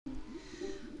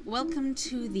Welcome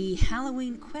to the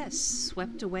Halloween quest,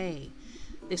 Swept Away.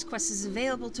 This quest is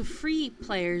available to free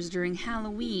players during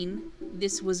Halloween.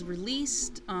 This was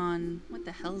released on, what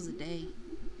the hell's the day?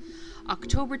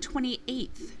 October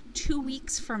 28th. 2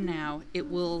 weeks from now, it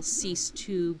will cease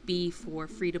to be for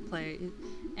free to play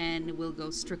and it will go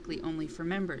strictly only for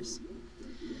members.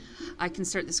 I can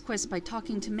start this quest by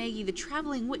talking to Maggie, the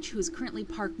traveling witch who is currently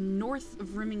parked north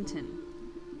of Remington.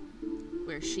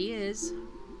 Where she is.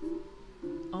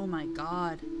 Oh my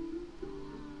god.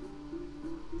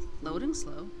 Loading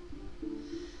slow.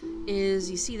 You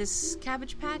see this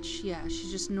cabbage patch? Yeah, she's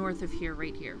just north of here,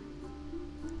 right here.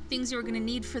 Things you're gonna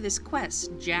need for this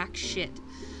quest. Jack shit.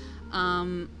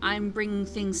 I'm bringing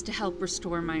things to help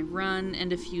restore my run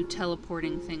and a few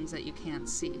teleporting things that you can't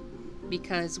see.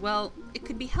 Because, well, it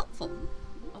could be helpful.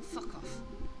 Oh, fuck off.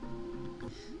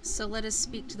 So let us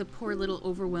speak to the poor little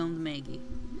overwhelmed Maggie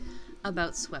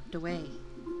about Swept Away.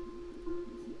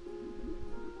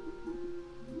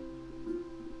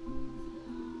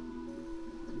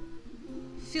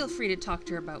 Feel free to talk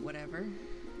to her about whatever.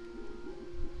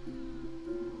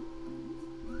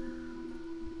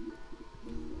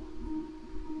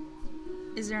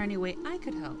 Is there any way I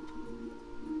could help?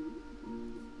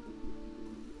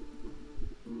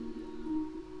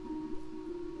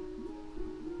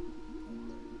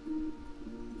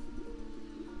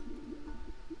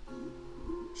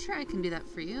 Sure, I can do that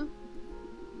for you.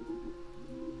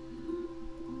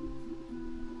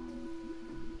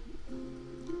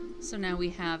 So now we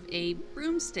have a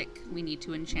broomstick we need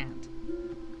to enchant.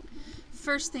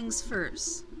 First things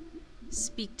first,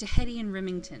 speak to Hetty in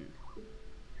Remington,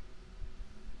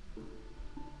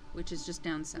 which is just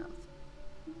down south.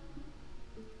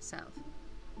 South.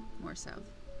 More south.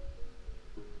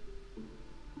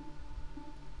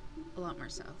 A lot more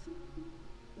south.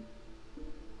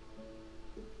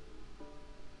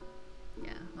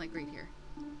 Yeah, like right here.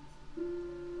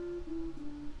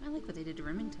 I like what they did to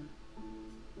Remington.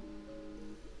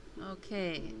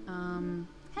 Okay,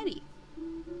 Hetty.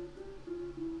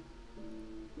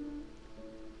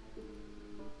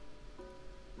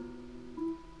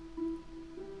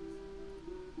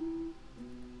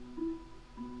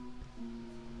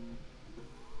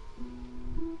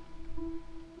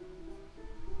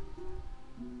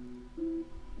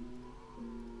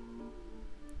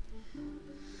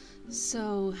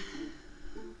 So,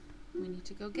 we need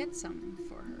to go get some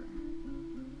for her.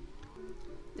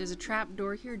 There's a trap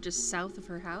door here just south of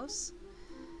her house.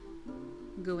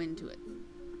 Go into it.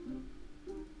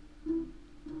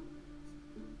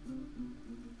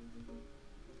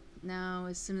 Now,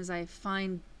 as soon as I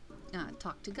find...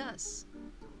 talk to Gus.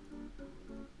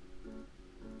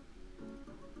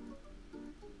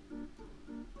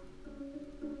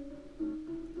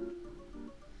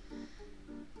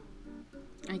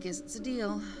 I guess it's a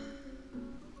deal.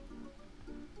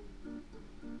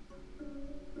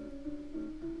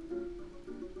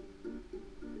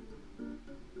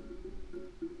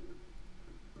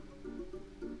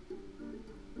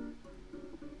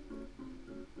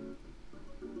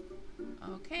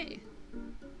 Okay.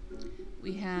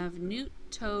 We have Newts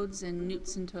Toads and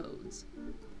Newts Toads.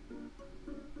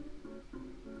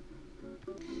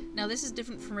 Now this is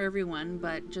different from everyone,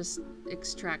 but just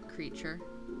extract creature.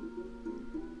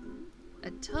 A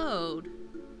toad?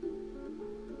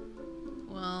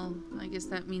 Well, I guess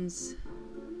that means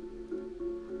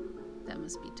that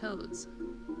must be toads.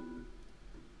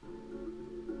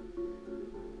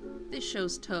 This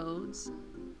shows toads.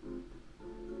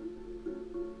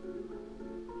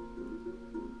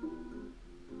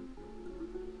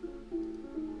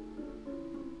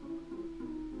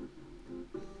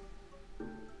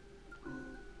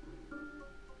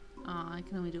 I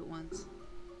can only do it once.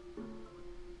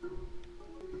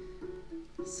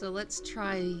 So let's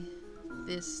try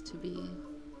this to be...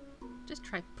 Just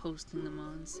try posting them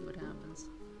on and see what happens.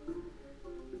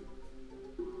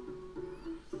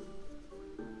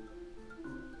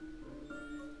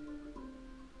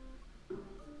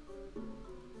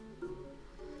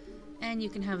 And you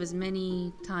can have as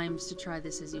many times to try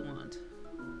this as you want.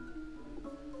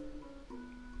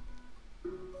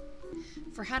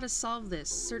 For how to solve this,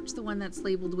 search the one that's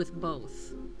labeled with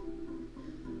both.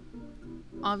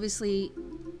 Obviously,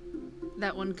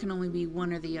 that one can only be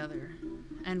one or the other.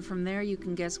 And from there you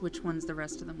can guess which ones the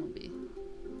rest of them will be.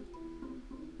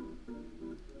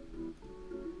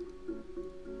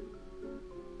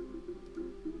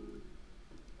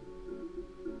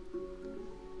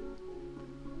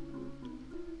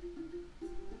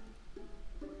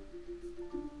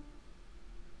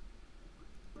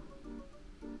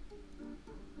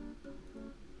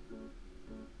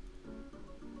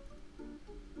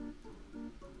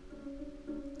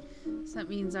 So that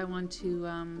means I want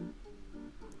to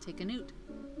take a newt.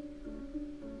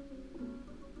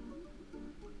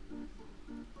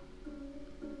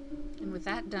 And with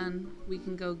that done, we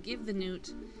can go give the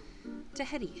newt to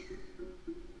Hetty.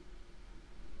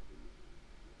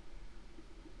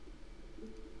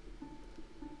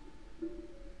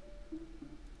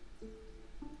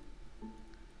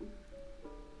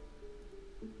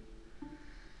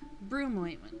 Broom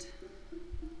ointment.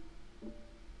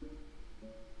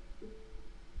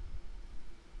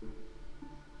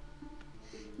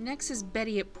 Next is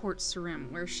Betty at Port Sarim.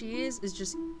 Where she is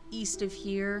just east of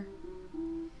here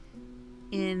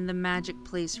in the magic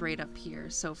place right up here.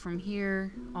 So from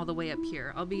here all the way up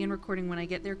here. I'll begin recording when I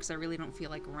get there because I really don't feel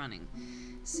like running.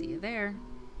 See you there.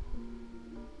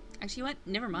 Actually, what?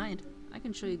 Never mind. I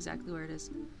can show you exactly where it is.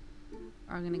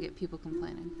 Or I'm gonna get people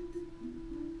complaining.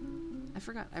 I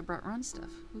forgot, I brought run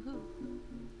stuff. Woohoo.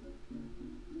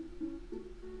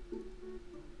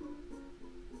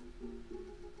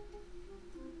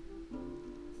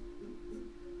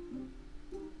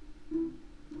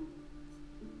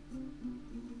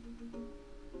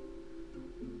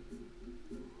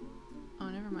 Oh,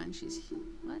 never mind, she's...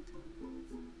 what?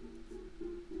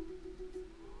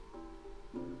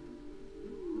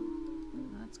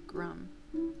 That's Grum.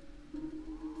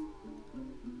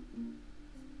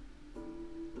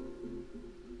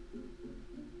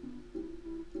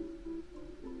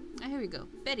 Here we go.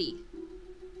 Betty.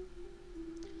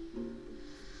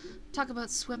 Talk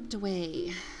about swept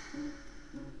away.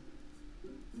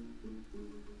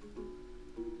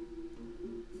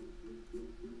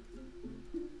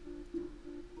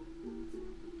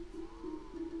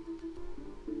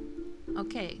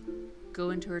 Okay. Go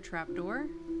into her trapdoor.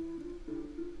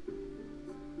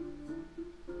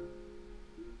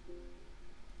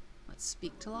 Let's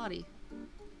speak to Lottie.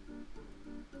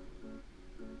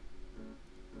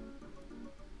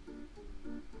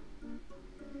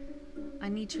 I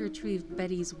need to retrieve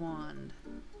Betty's wand.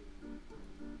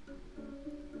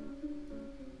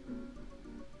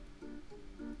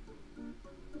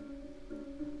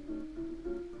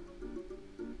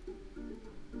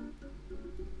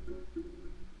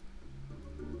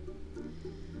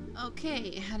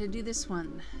 Okay, how to do this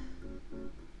one.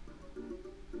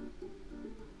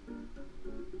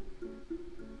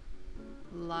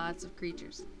 Lots of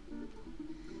creatures.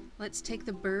 Let's take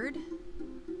the bird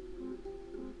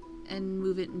and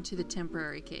move it into the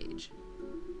temporary cage.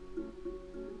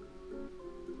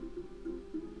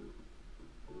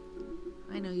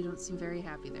 I know you don't seem very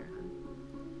happy there,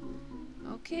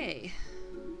 hon. Okay.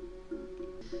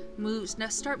 Now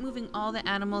start moving all the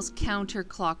animals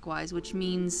counterclockwise, which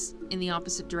means in the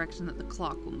opposite direction that the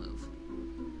clock will move.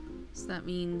 So that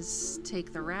means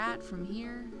take the rat from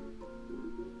here,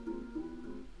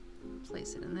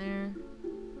 place it in there.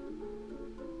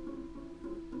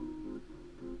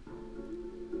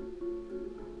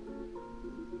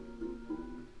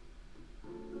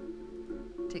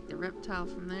 Take the reptile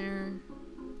from there,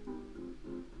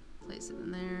 place it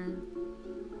in there.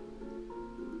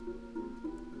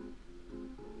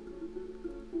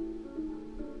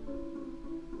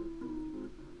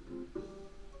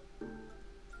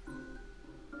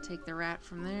 Take the rat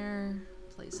from there,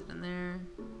 place it in there.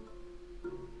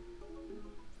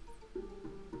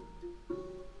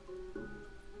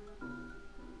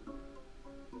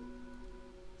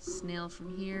 Snail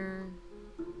from here,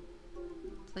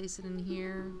 place it in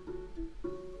here.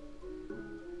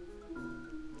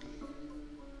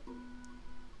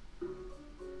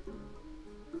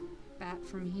 Bat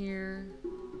from here.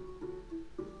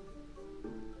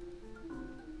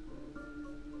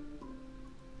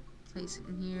 Place it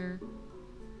in here.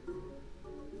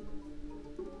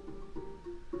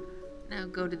 Now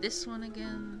go to this one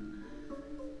again.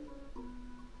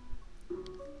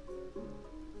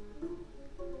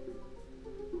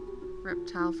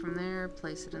 Reptile from there,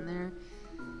 place it in there.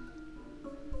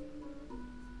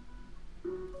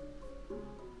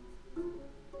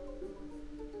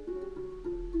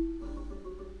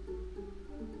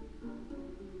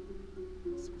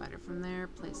 Spider from there,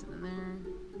 place it in there.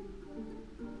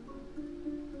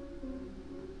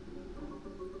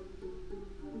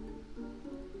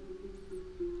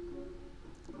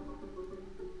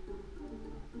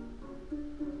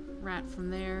 Rat from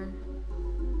there.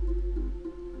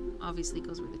 Obviously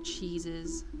goes where the cheese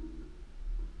is.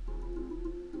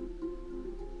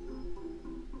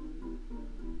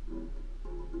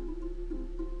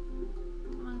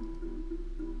 Come on.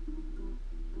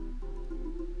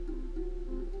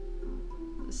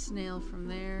 The snail from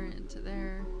there into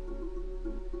there.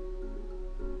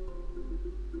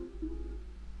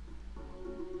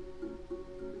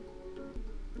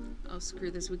 Oh,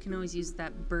 screw this. We can always use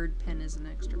that bird pen as an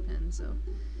extra pen, so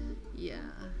yeah,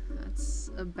 that's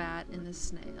a bat and the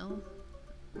snail.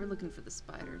 We're looking for the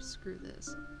spider. Screw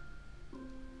this.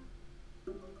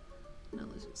 No,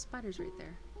 there's spider's right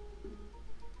there.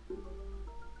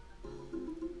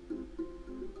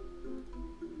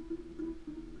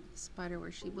 Spider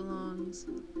where she belongs.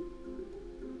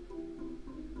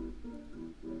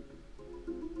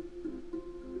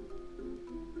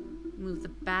 Move the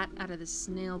bat out of the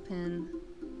snail pen.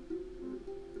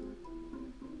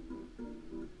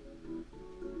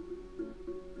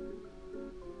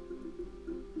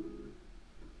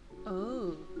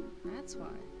 Oh, that's why.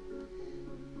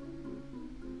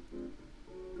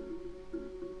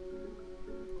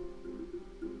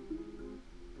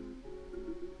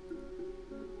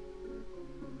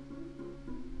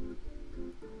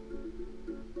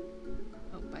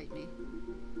 Oh, bite me.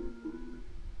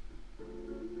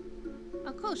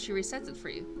 Oh, cool, she resets it for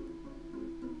you.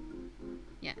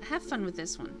 Yeah, have fun with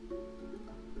this one.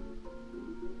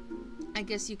 I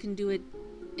guess you can do it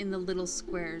in the little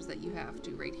squares that you have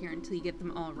to right here until you get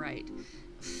them all right.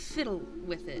 Fiddle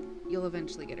with it. You'll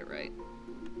eventually get it right.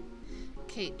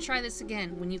 Okay, try this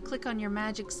again. When you click on your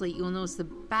magic slate, you'll notice the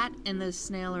bat and the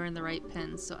snail are in the right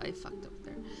pen, so I fucked up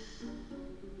there.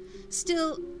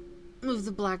 Still, move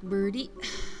the black birdie.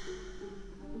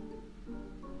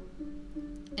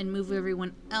 And move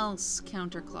everyone else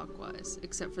counterclockwise,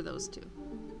 except for those two.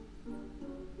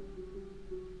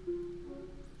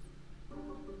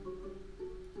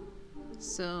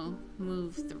 So,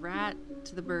 move the rat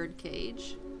to the bird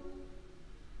cage.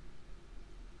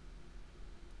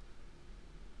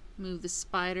 Move the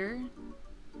spider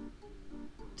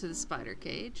to the spider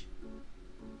cage.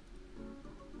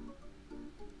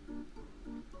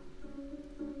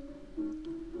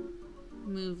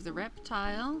 Move the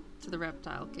reptile to the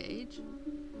reptile cage.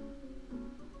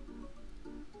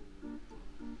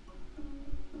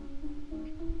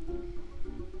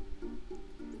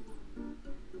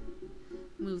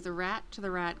 Move the rat to the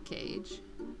rat cage.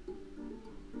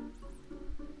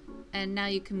 And now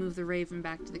you can move the raven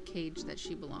back to the cage that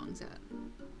she belongs at.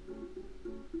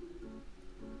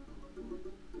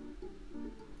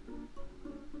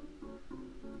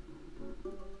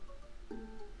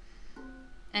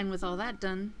 And with all that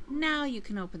done, now you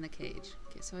can open the cage.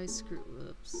 Okay, so I screw,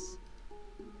 whoops.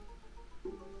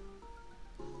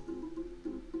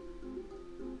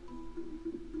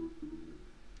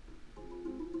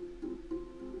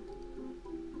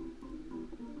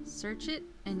 Search it,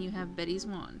 and you have Betty's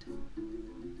wand.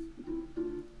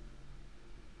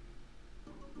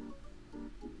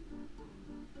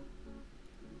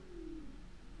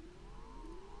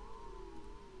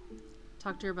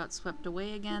 Talk to her about Swept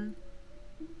Away again.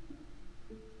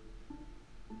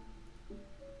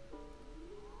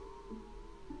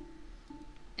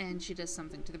 And she does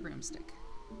something to the broomstick.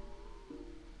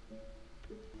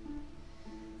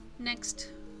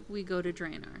 Next, we go to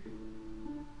Draenor.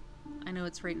 I know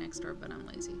it's right next door, but I'm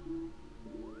lazy.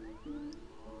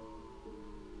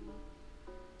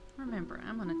 Remember,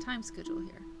 I'm on a time schedule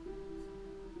here.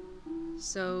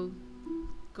 So,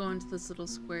 go into this little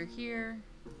square here.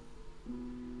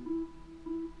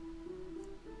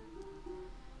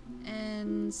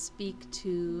 And speak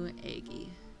to Aggie.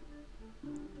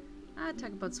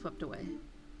 Talk about Swept Away.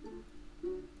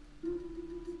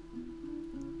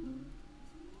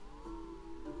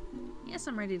 Yes,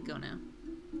 I'm ready to go now.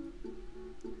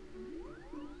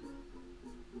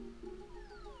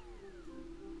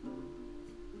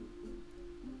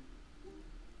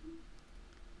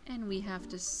 And we have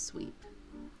to sweep.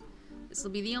 This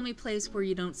will be the only place where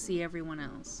you don't see everyone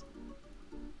else.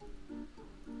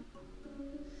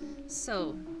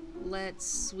 So, let's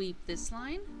sweep this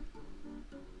line.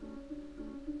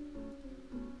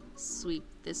 Sweep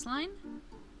this line.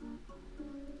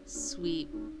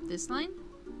 Sweep this line.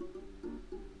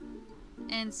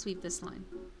 And sweep this line.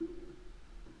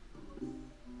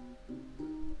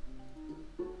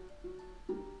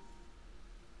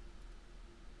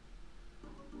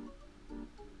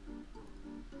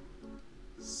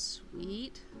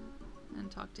 Sweet. And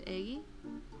talk to Aggie.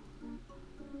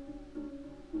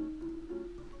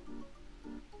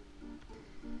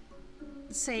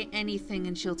 Say anything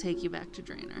and she'll take you back to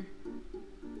Draenor.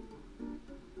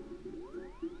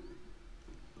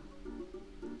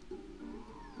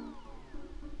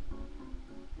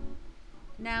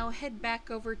 Now head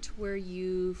back over to where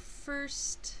you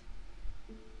first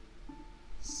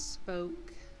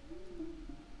spoke.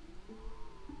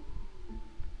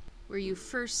 Where you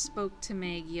first spoke to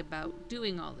Maggie about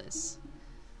doing all this.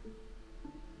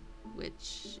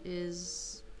 Which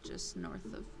is just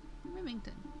north of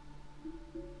Remington.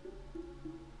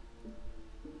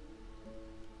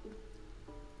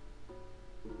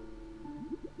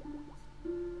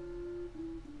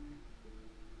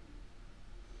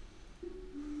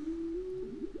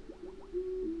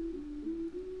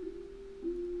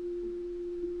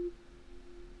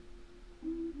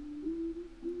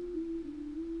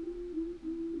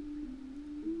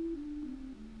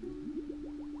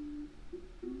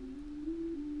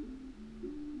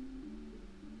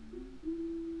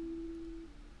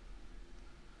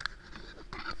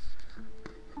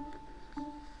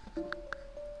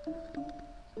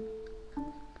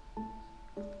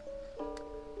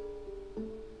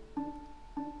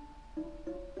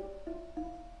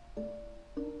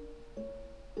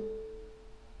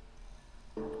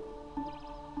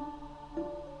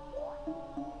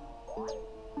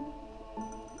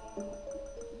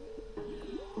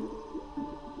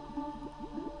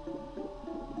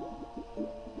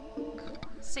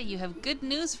 Say you have good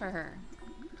news for her.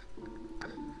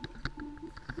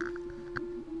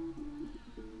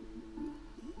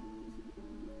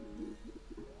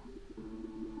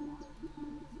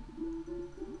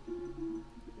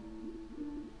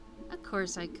 Of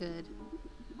course I could.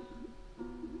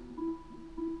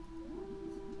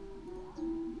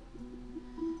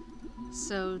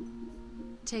 So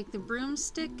take the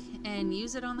broomstick and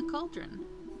use it on the cauldron.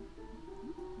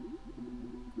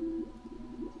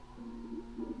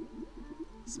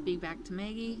 Speak back to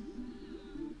Maggie.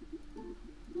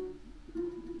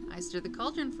 I stir the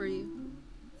cauldron for you.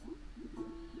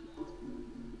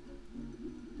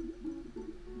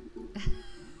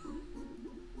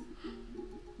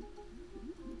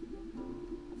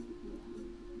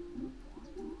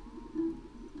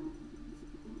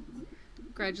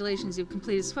 Congratulations, you've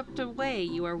completed Swept Away.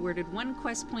 You are awarded 1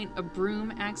 quest point, a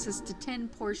broom, access to 10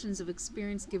 portions of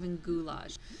experience given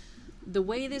goulash. The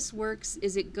way this works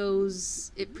is it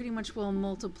pretty much will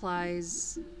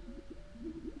multiplies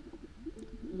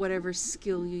whatever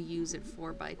skill you use it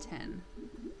for by 10.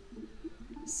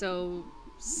 So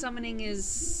summoning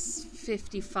is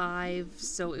 55,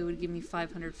 so it would give me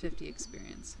 550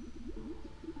 experience.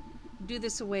 Do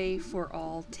this away for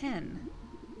all 10.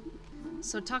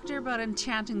 So talk to her about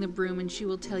enchanting the broom and she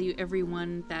will tell you every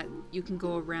one that you can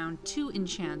go around to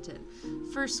enchant it.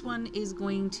 First one is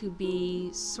going to be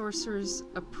Sorceress's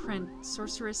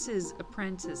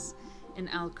Apprentice in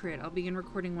Alcrid. I'll begin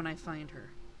recording when I find her.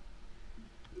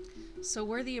 So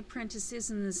where the apprentice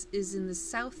is in the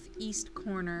southeast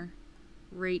corner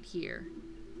right here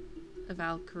of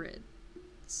Alcrid.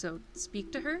 So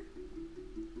speak to her.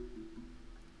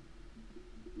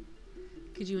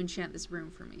 Could you enchant this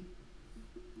broom for me?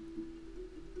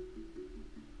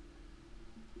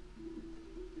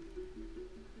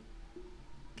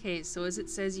 Okay, so as it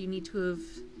says, you need to have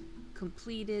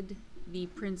completed the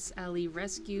Prince Ali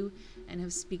rescue and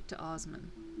have speak to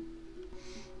Osman.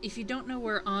 If you don't know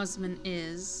where Osman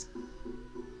is,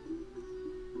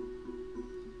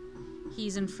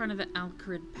 he's in front of the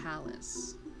Alcrid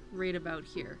Palace, right about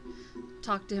here.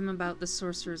 Talk to him about the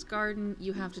Sorcerer's Garden.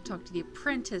 You have to talk to the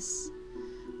apprentice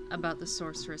about the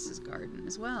Sorceress's Garden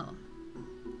as well.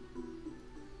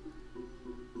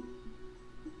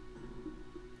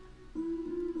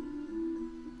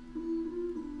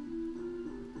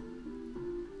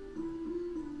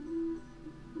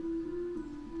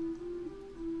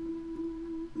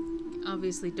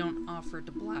 Obviously don't offer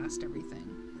to blast everything.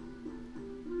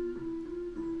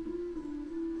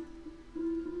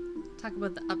 Talk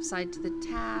about the upside to the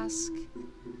task.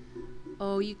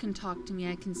 Oh, you can talk to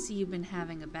me. I can see you've been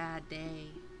having a bad day.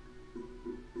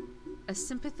 A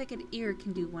sympathetic ear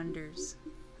can do wonders.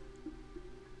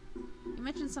 You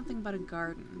mentioned something about a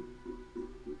garden.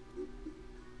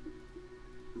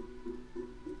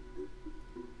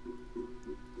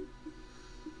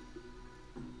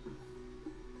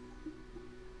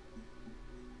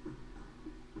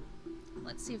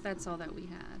 Let's see if that's all that we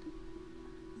had.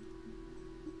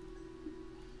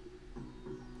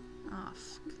 Ah,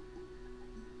 fuck.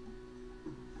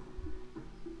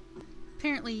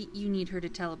 Apparently you need her to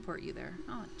teleport you there.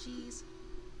 Oh, jeez.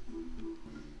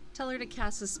 Tell her to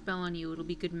cast a spell on you. It'll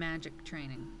be good magic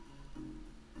training.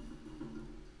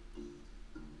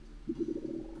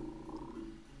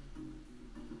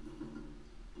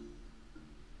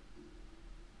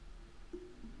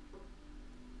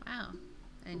 Wow.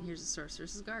 And here's the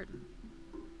Sorceress's Garden.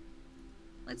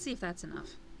 Let's see if that's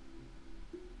enough.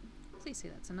 Please say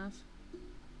that's enough.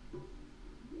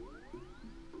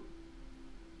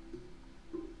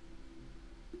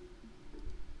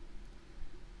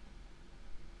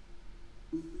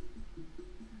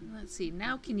 Let's see,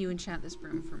 now can you enchant this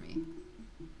broom for me?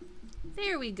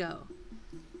 There we go.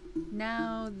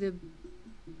 Now the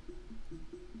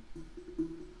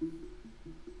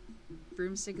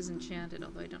broomstick is enchanted,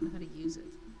 although I don't know how to use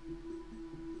it.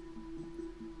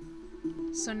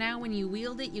 So now when you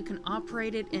wield it, you can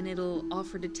operate it and it'll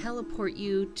offer to teleport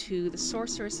you to the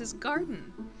sorceress's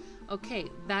garden. Okay,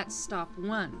 that's stop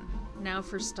 1. Now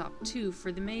for stop 2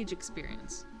 for the mage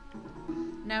experience.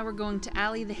 Now we're going to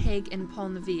Ali the Hag and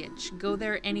Polnaviach. Go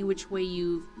there any which way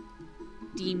you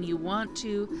deem you want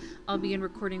to. I'll begin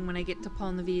recording when I get to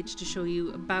Polnaviach to show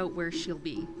you about where she'll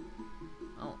be.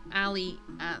 Well, Ali,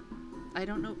 I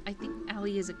don't know, I think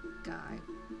Ali is a guy.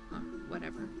 Oh,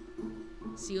 whatever.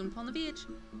 See you in Polnaviach.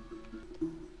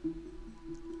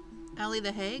 Ali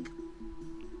the Hag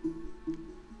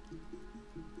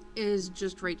is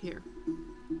just right here.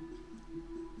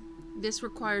 This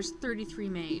requires 33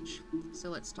 mage, so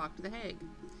let's talk to the Hag.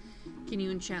 Can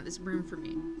you enchant this broom for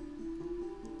me?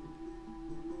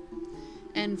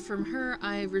 And from her,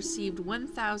 I've received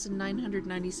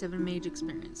 1,997 mage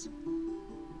experience.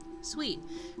 Sweet.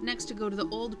 Next to go to the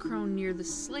old crone near the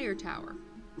Slayer Tower.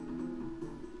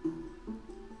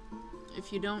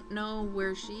 If you don't know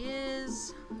where she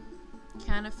is,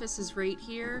 Canifis is right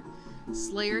here.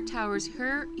 Slayer Tower's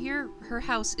here. Her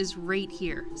house is right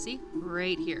here. See?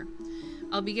 Right here.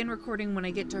 I'll begin recording when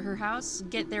I get to her house.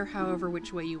 Get there however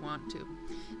which way you want to.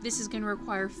 This is going to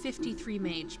require 53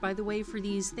 mage. By the way, for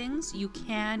these things, you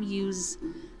can use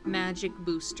magic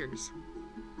boosters.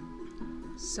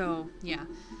 So, yeah.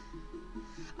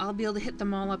 I'll be able to hit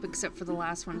them all up except for the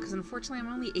last one, because unfortunately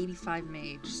I'm only 85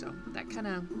 mage, so that kind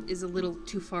of is a little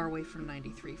too far away from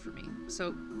 93 for me.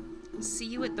 So, see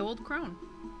you at the old crone.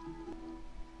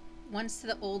 Once to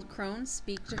the old crone,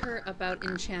 speak to her about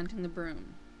enchanting the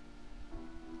broom.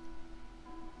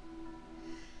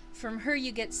 From her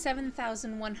you get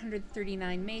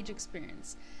 7,139 mage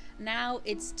experience. Now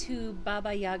it's to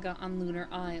Baba Yaga on Lunar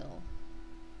Isle.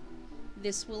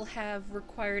 This will have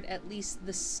required at least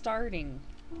the starting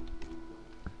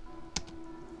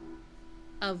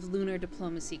of Lunar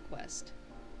Diplomacy quest.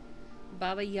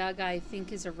 Baba Yaga, I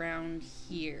think, is around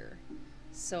here.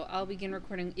 So I'll begin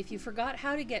recording. If you forgot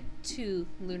how to get to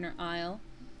Lunar Isle,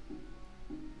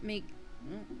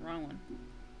 wrong one.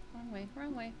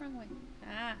 Wrong way.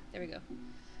 Ah, there we go.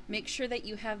 Make sure that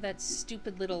you have that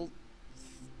stupid little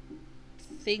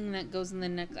thing that goes in the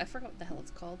neck. I forgot what the hell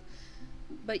it's called.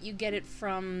 But you get it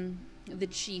from the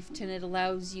chieftain. It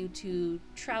allows you to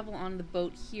travel on the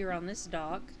boat here on this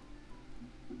dock.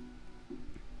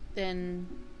 Then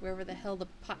wherever the hell the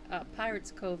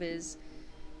Pirate's Cove is,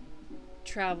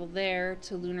 travel there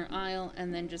to Lunar Isle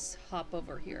and then just hop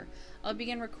over here. I'll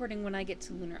begin recording when I get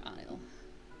to Lunar Isle.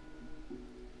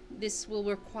 This will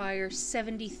require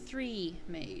 73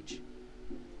 mage.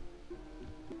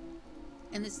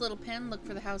 And this little pen, look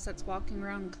for the house that's walking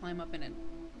around and climb up in it.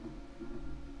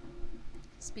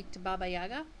 Speak to Baba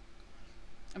Yaga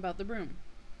about the broom.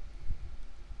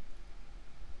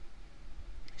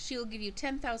 She'll give you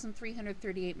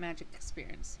 10,338 magic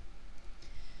experience.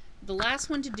 The last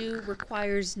one to do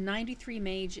requires 93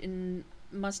 mage and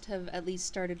must have at least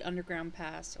started Underground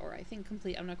Pass, or I think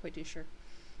complete, I'm not quite too sure.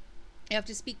 You have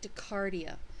to speak to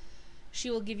Cardia. She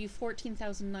will give you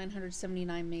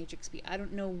 14,979 mage XP. I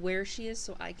don't know where she is,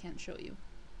 so I can't show you.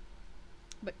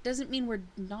 But doesn't mean we're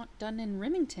not done in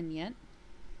Remington yet.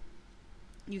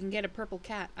 You can get a purple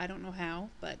cat. I don't know how,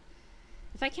 but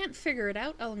if I can't figure it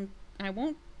out, I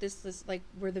won't. This is like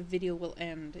where the video will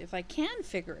end. If I can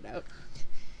figure it out,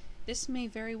 this may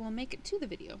very well make it to the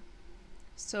video.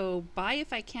 So bye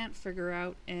if I can't figure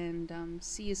out, and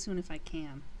see you soon if I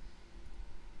can.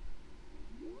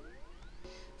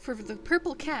 For the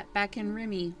purple cat back in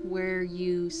Remy, where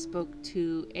you spoke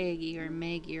to Aggie or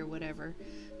Maggie or whatever,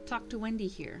 talk to Wendy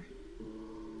here.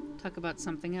 Talk about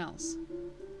something else.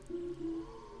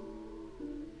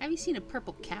 Have you seen a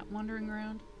purple cat wandering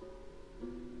around?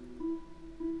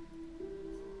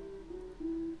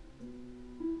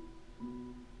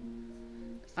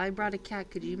 If I brought a cat,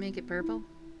 could you make it purple?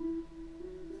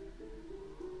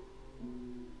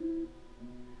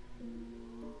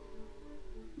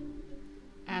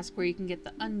 Ask where you can get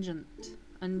the unguent.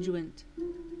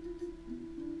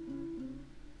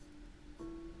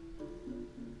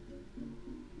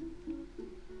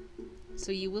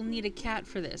 So you will need a cat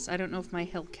for this. I don't know if my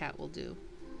Hellcat will do.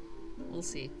 We'll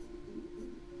see.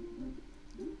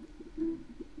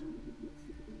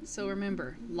 So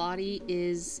remember, Lottie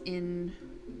is in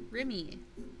Remy.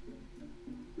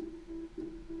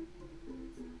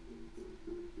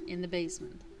 In the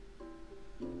basement.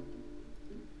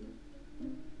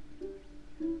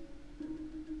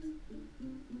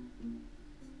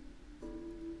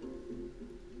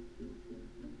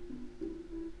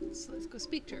 So let's go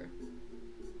speak to her.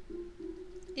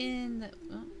 In the,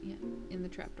 oh yeah, in the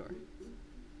trapdoor.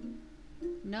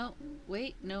 No,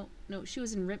 wait, no, she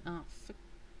was in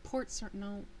ports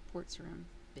around,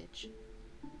 bitch.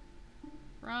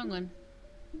 Wrong one.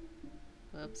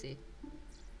 Whoopsie.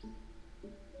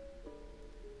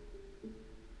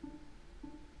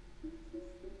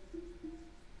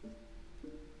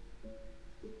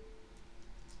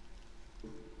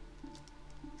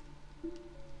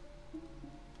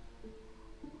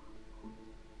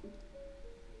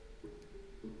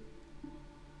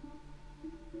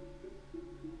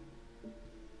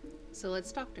 So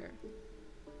let's talk to her.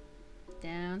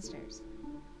 Downstairs.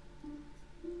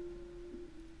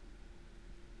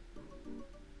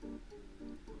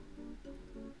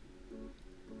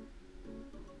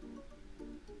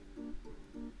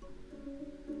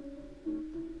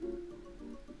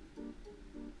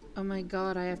 Oh my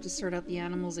god, I have to sort out the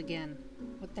animals again.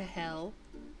 What the hell?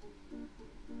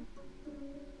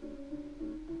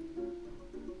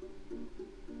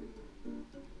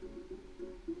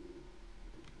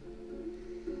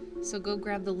 So go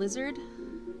grab the lizard,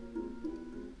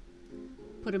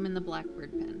 put him in the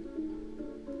blackbird pen.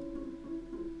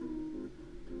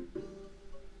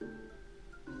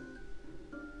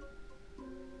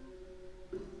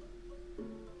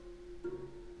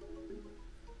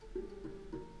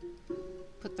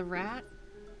 Put the rat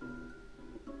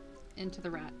into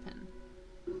the rat pen.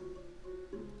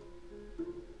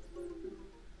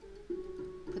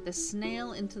 Put the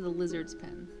snail into the lizard's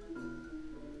pen.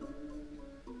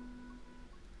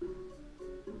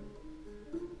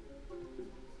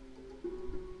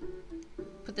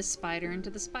 Put the spider into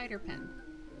the spider pen.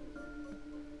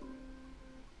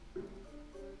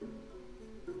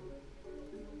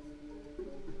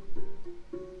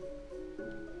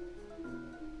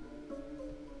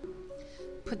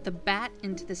 Put the bat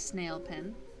into the snail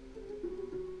pen.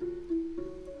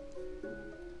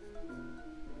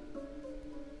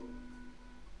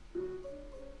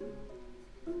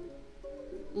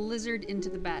 Lizard into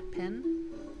the bat pen.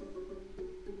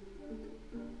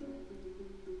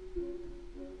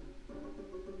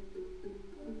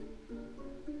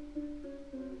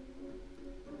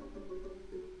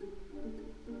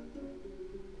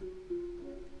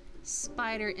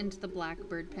 Spider into the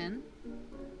blackbird pen.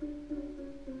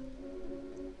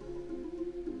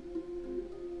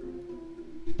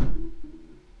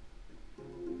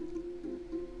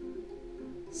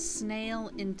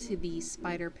 Snail into the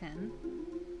spider pen.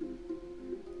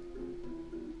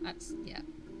 That's, yeah.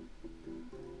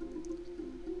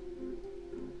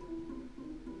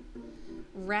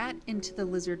 Rat into the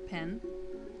lizard pen.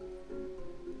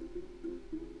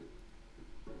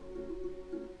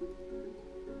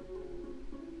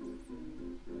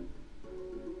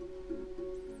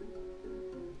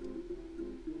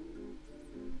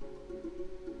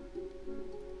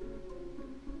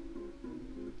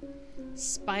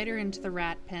 Spider into the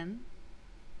rat pen.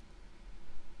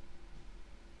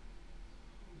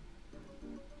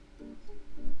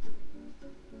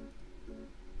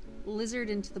 Lizard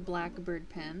into the blackbird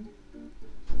pen.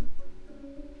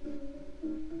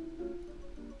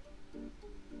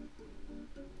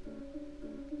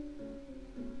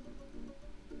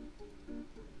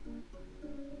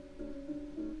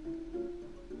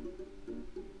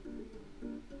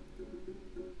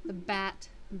 The bat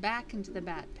back into the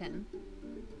bat pen.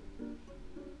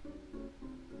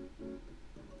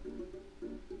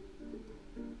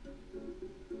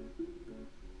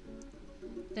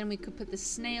 Then we could put the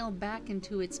snail back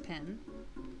into its pen.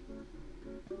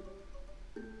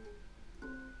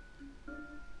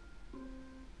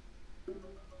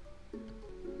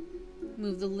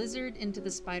 Move the lizard into the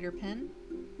spider pen.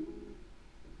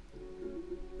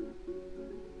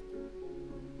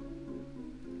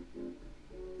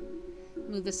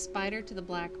 Move the spider to the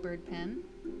blackbird pen.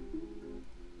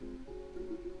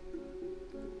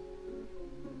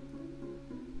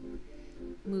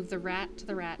 Move the rat to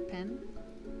the rat pen.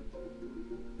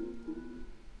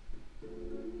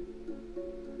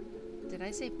 Did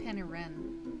I say pen or wren?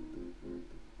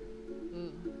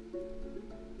 Ooh.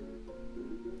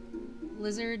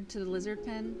 Lizard to the lizard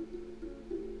pen.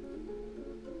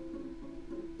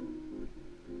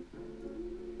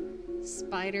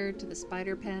 Spider to the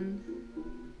spider pen.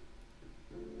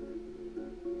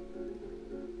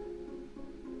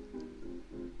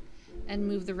 And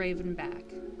move the raven back.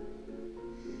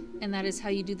 And that is how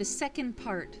you do the second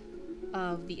part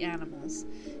of the animals.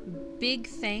 Big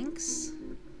thanks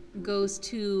goes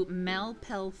to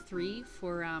Malpel3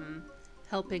 for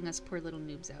helping us poor little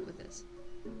noobs out with this.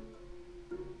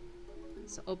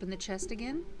 So open the chest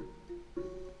again.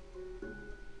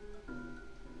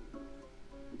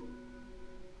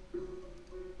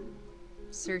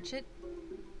 Search it.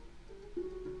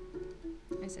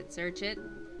 I said search it.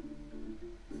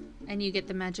 And you get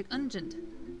the magic unguent.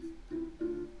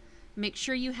 Make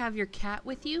sure you have your cat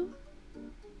with you.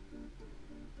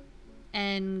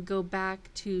 And go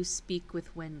back to speak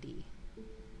with Wendy.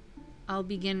 I'll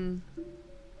begin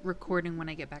recording when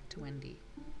I get back to Wendy.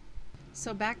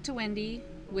 So back to Wendy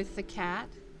with the cat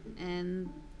and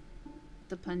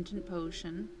the pungent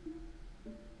potion.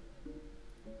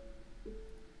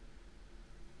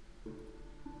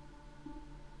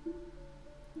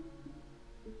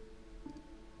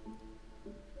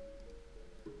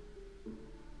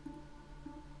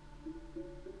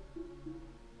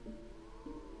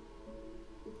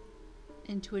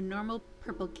 Into a normal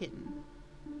purple kitten.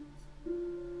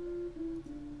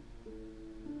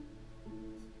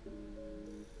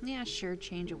 Yeah, sure,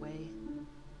 change away.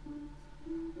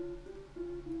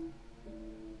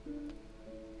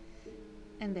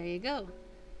 And there you go.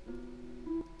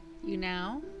 You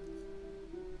now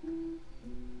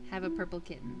have a purple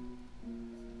kitten.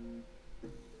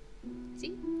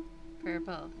 See?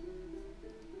 Purple.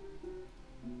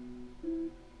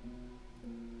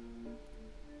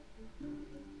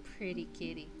 Pretty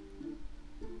kitty.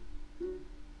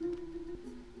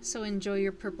 So enjoy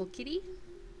your purple kitty.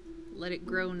 Let it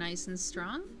grow nice and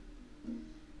strong.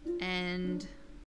 And